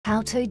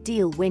How to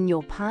deal when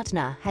your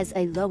partner has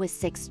a lower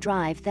sex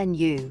drive than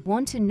you.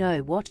 Want to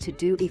know what to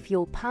do if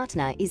your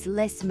partner is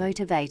less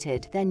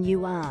motivated than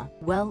you are?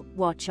 Well,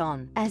 watch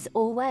on. As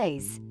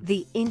always,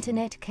 the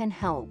internet can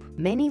help.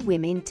 Many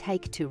women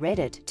take to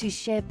Reddit to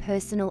share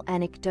personal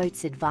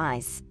anecdotes,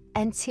 advice,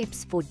 and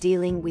tips for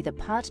dealing with a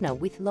partner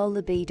with low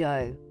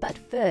libido. But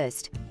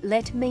first,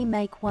 let me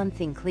make one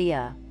thing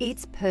clear.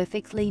 It's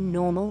perfectly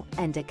normal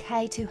and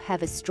okay to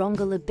have a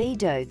stronger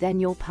libido than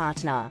your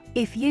partner.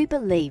 If you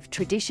believe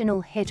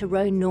traditional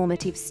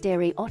heteronormative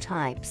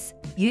stereotypes,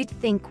 you'd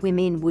think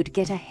women would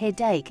get a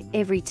headache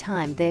every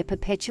time their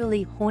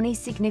perpetually horny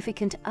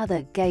significant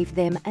other gave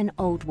them an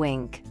old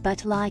wink.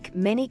 But like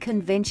many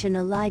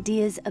conventional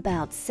ideas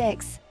about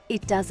sex,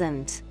 it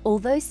doesn't.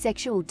 Although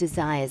sexual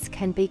desires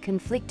can be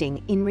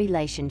conflicting in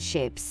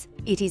relationships,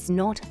 it is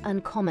not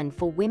uncommon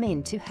for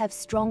women to have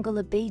stronger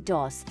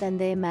libidos than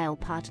their male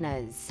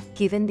partners.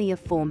 Given the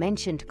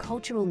aforementioned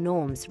cultural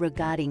norms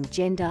regarding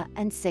gender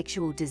and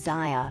sexual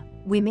desire,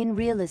 women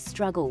really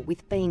struggle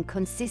with being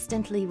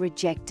consistently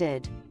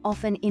rejected,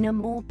 often in a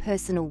more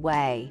personal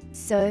way.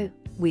 So,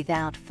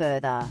 without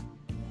further,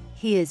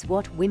 here's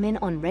what women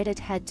on Reddit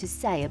had to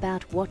say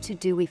about what to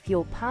do if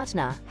your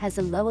partner has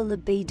a lower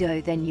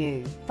libido than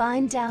you.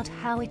 Find out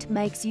how it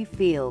makes you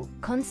feel.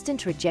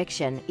 Constant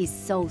rejection is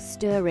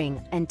soul-stirring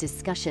and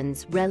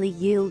discussions rarely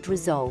yield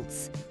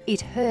results.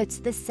 It hurts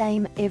the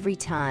same every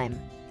time.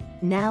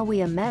 Now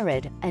we are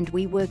married and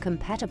we were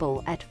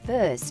compatible at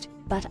first,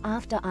 but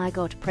after I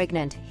got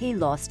pregnant he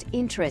lost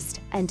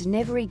interest and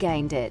never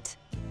regained it.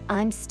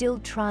 I'm still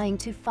trying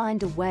to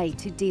find a way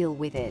to deal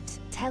with it.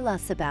 Tell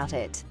us about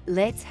it.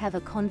 Let's have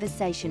a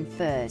conversation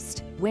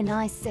first. When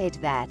I said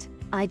that,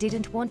 I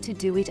didn't want to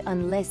do it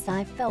unless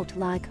I felt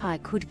like I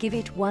could give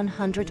it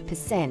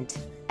 100%.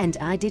 And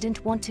I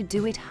didn't want to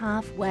do it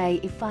halfway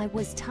if I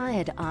was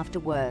tired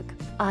after work.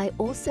 I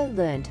also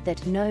learned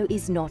that no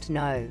is not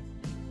no.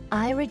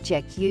 I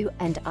reject you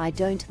and I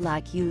don't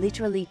like you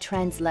literally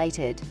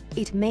translated.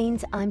 It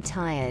means I'm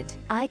tired.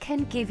 I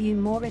can give you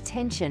more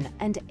attention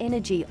and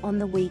energy on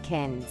the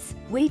weekends.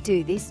 We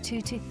do this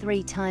 2 to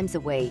 3 times a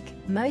week,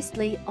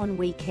 mostly on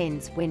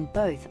weekends when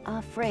both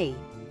are free,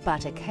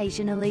 but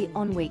occasionally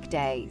on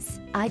weekdays.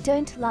 I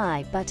don't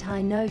lie, but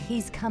I know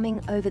he's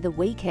coming over the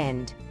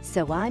weekend,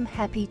 so I'm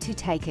happy to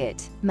take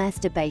it.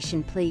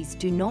 Masturbation. Please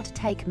do not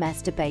take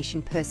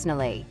masturbation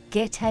personally.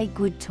 Get a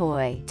good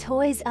toy.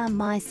 Toys are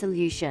my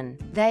solution.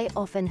 They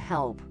often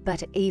help,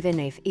 but even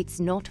if it's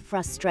not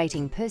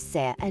frustrating per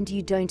se and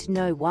you don't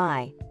know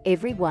why,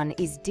 everyone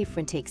is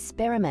different.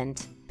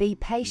 Experiment. Be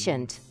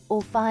patient,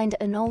 or find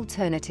an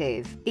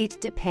alternative.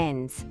 It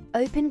depends.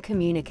 Open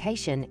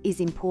communication is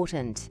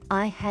important.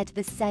 I had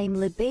the same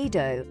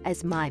libido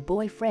as my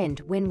boyfriend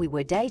when we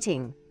were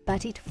dating,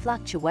 but it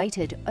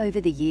fluctuated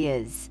over the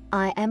years.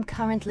 I am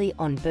currently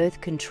on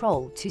birth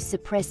control to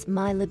suppress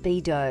my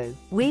libido.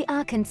 We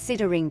are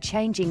considering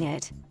changing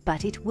it,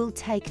 but it will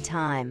take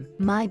time.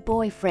 My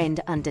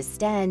boyfriend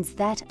understands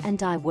that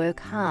and I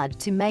work hard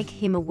to make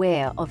him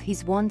aware of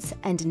his wants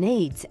and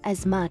needs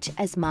as much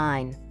as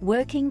mine.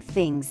 Working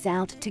things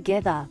out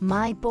together.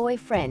 My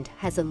boyfriend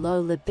has a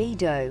low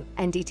libido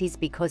and it is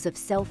because of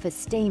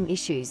self-esteem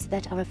issues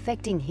that are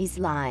affecting his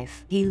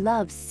life. He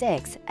loves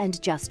sex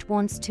and just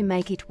wants to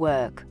make it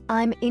work.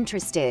 I'm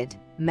interested.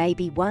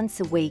 Maybe once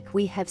a week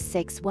we have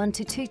sex 1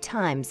 to 2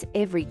 times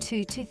every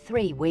 2 to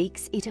 3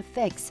 weeks. It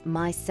affects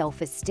my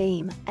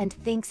self-esteem and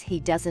thinks he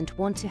doesn't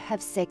want to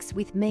have sex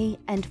with me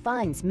and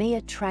finds me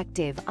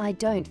attractive. I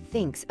don't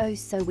think so,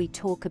 so we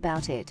talk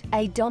about it.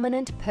 A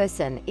dominant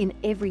person in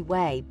every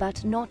way,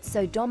 but not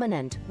so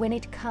dominant when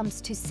it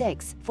comes to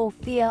sex, for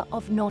fear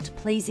of not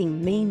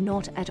pleasing me.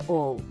 Not at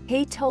all.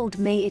 He told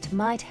me it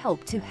might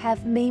help to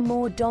have me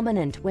more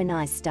dominant when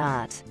I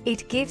start.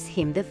 It gives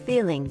him the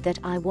feeling that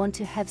I want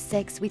to have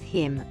sex with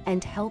him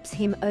and helps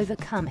him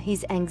overcome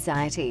his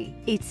anxiety.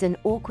 It's an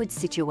awkward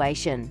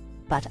situation,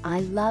 but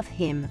I love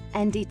him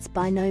and it's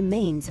by no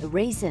means a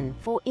reason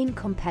for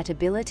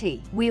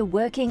incompatibility. We're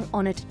working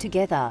on it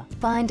together.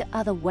 Find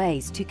other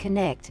ways to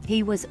connect.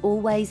 He was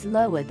always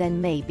lower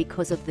than me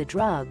because of the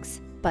drugs,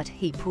 but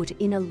he put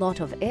in a lot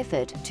of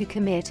effort to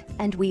commit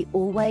and we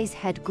always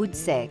had good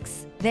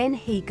sex. Then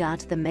he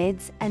got the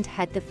meds and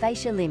had the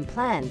facial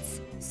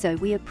implants, so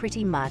we are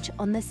pretty much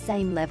on the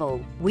same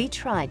level. We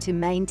try to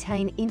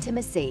maintain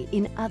intimacy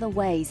in other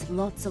ways,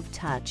 lots of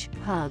touch,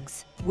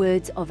 hugs,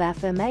 words of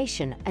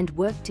affirmation, and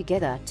work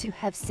together to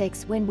have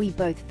sex when we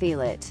both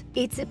feel it.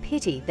 It's a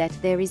pity that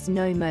there is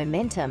no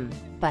momentum,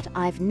 but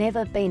I've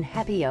never been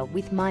happier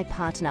with my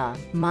partner.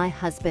 My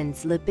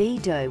husband's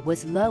libido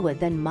was lower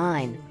than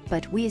mine,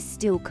 but we're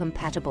still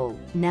compatible.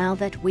 Now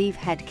that we've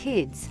had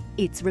kids,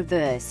 it's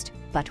reversed.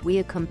 But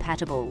we're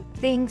compatible.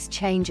 Things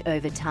change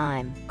over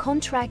time.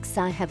 Contracts.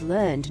 I have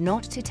learned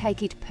not to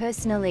take it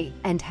personally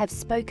and have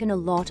spoken a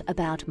lot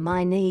about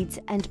my needs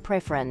and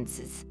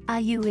preferences. Are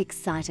you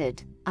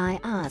excited? I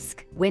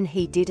ask, when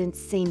he didn't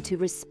seem to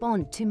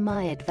respond to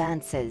my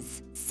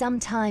advances.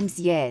 Sometimes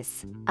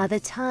yes, other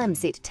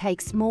times it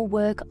takes more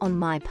work on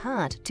my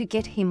part to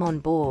get him on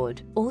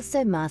board.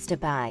 Also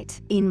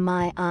masturbate. In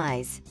my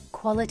eyes,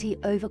 quality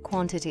over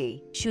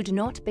quantity should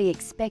not be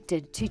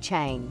expected to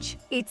change.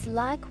 It's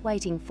like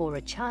waiting for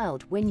a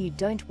child when you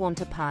don't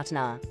want a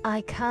partner.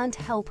 I can't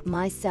help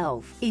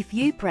myself. If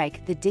you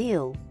break the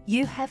deal,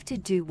 you have to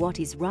do what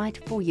is right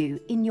for you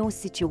in your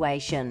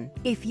situation.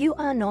 If you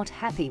are not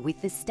happy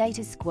with the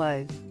status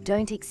quo,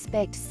 don't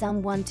expect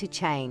someone to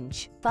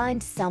change.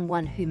 Find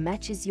someone who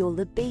matches your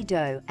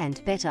libido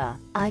and better.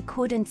 I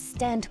couldn't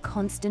stand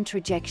constant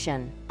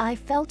rejection. I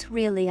felt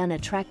really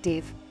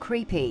unattractive,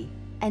 creepy,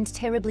 and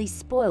terribly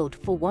spoiled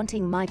for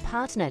wanting my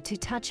partner to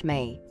touch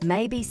me.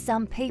 Maybe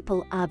some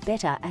people are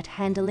better at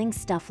handling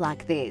stuff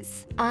like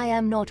this. I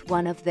am not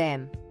one of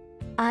them.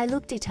 I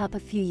looked it up a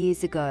few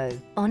years ago.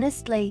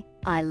 Honestly,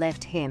 I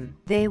left him.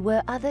 There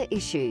were other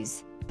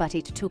issues, but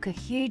it took a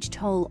huge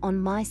toll on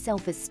my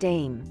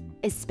self-esteem,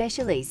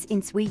 especially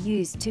since we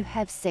used to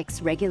have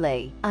sex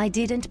regularly. I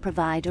didn't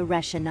provide a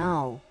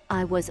rationale.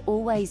 I was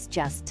always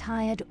just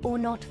tired or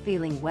not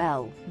feeling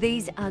well.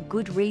 These are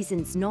good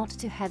reasons not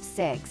to have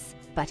sex,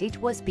 but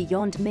it was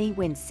beyond me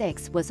when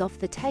sex was off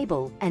the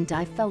table and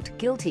I felt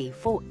guilty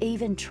for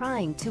even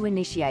trying to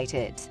initiate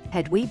it.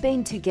 Had we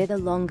been together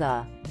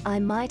longer, I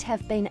might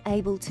have been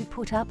able to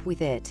put up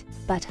with it,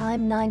 but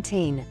I'm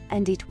 19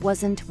 and it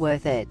wasn't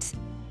worth it.